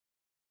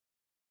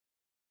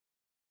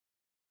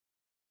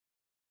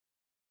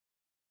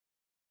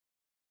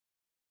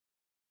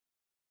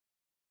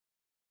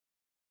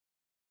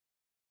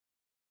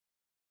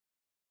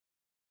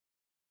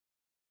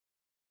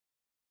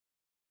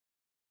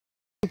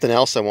Something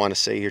else I want to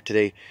say here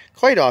today.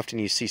 Quite often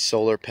you see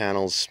solar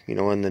panels, you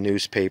know, in the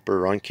newspaper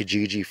or on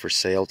Kijiji for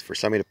sale for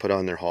somebody to put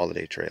on their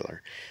holiday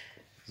trailer.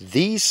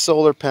 These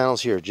solar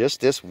panels here, just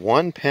this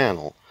one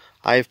panel,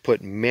 I've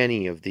put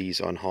many of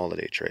these on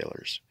holiday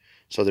trailers.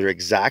 So their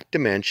exact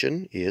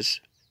dimension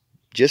is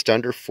just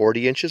under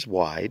 40 inches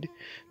wide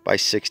by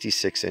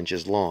 66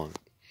 inches long.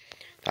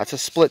 That's a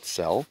split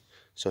cell.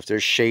 So if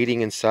there's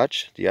shading and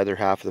such, the other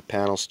half of the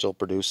panel is still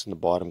produced and the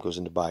bottom goes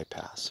into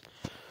bypass.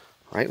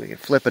 All right, we can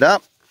flip it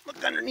up,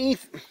 look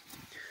underneath.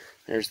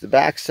 There's the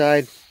back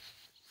side.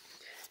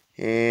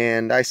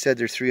 And I said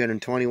they're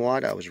 320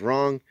 watt. I was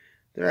wrong.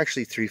 They're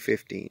actually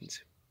 315s.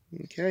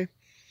 Okay.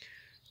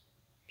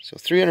 So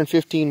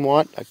 315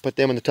 watt. I put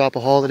them on the top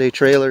of holiday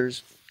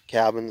trailers,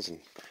 cabins, and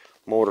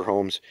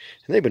motorhomes.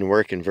 And they've been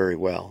working very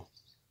well.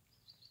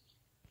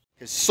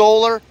 Because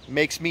solar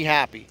makes me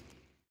happy.